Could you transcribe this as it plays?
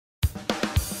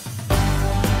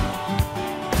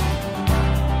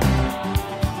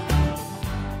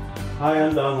Hi,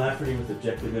 I'm Don Lafferty with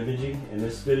Objective Imaging. In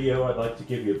this video, I'd like to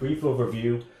give you a brief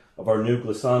overview of our new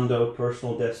Glissando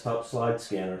personal desktop slide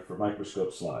scanner for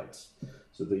microscope slides.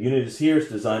 So the unit is here.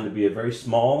 It's designed to be a very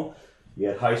small,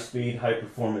 yet high-speed,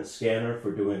 high-performance scanner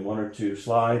for doing 1 or 2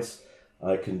 slides.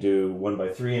 I can do 1 by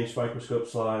 3 inch microscope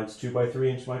slides, 2 by 3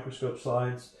 inch microscope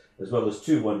slides, as well as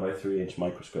 2 1 by 3 inch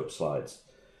microscope slides.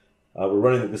 We're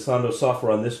running the Glissando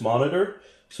software on this monitor.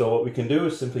 So what we can do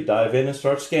is simply dive in and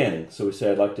start scanning. So we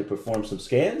say I'd like to perform some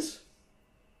scans,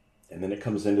 and then it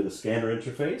comes into the scanner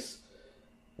interface,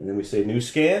 and then we say new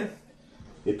scan.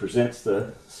 It presents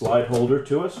the slide holder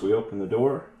to us. We open the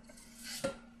door,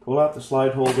 pull out the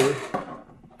slide holder,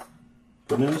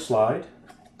 put in the slide,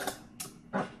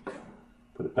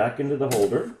 put it back into the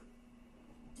holder,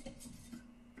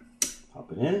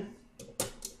 pop it in.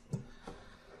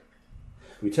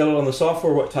 We tell it on the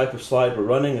software what type of slide we're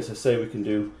running. As I say, we can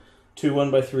do 2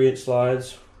 1 by 3 inch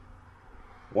slides,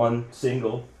 1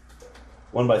 single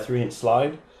 1 by 3 inch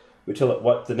slide. We tell it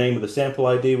what the name of the sample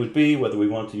ID would be, whether we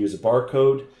want to use a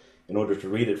barcode in order to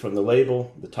read it from the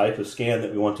label, the type of scan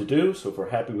that we want to do. So if we're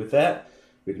happy with that,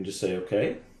 we can just say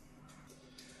OK.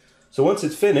 So once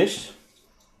it's finished,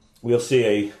 we'll see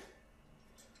a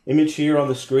image here on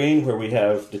the screen where we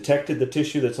have detected the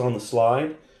tissue that's on the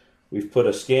slide. We've put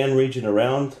a scan region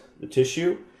around the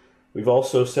tissue. We've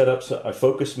also set up a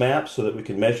focus map so that we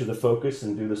can measure the focus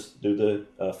and do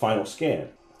the final scan.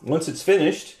 Once it's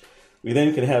finished, we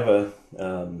then can have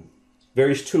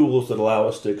various tools that allow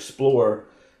us to explore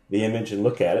the image and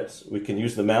look at it. So we can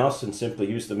use the mouse and simply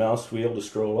use the mouse wheel to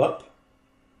scroll up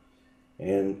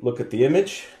and look at the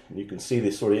image. And you can see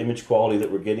the sort of image quality that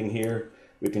we're getting here.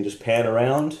 We can just pan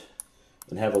around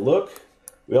and have a look.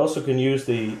 We also can use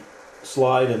the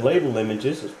slide and label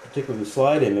images, particularly the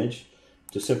slide image,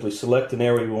 to simply select an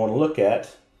area we want to look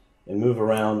at and move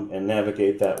around and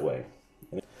navigate that way.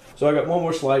 So I got one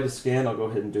more slide to scan. I'll go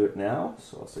ahead and do it now.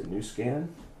 So I'll say new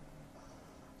scan.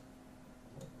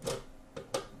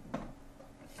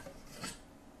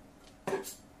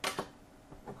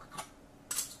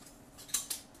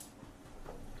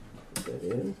 Put that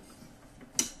in.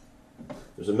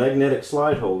 There's a magnetic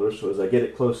slide holder, so as I get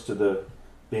it close to the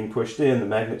being pushed in, the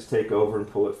magnets take over and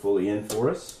pull it fully in for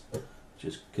us, which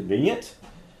is convenient.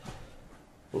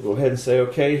 We'll go ahead and say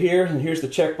OK here, and here's the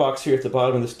checkbox here at the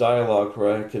bottom of this dialog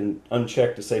where I can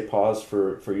uncheck to say pause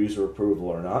for user approval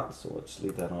or not. So let's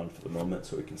leave that on for the moment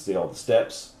so we can see all the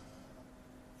steps.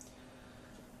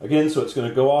 Again, so it's going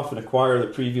to go off and acquire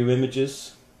the preview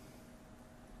images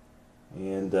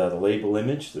and the label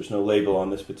image. There's no label on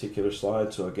this particular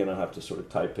slide, so again I'll have to sort of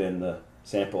type in the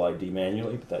sample ID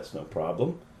manually, but that's no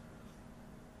problem.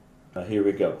 Here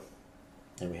we go.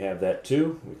 And we have that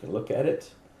too. We can look at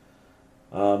it.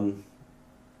 And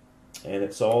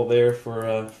it's all there for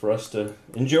us to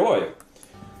enjoy.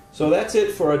 So that's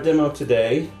it for our demo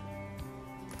today.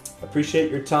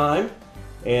 Appreciate your time.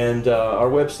 And our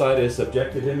website is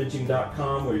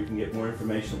objectiveimaging.com, where you can get more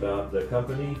information about the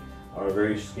company, our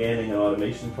various scanning and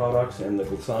automation products, and the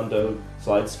Glissando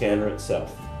slide scanner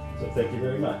itself. So thank you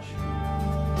very much.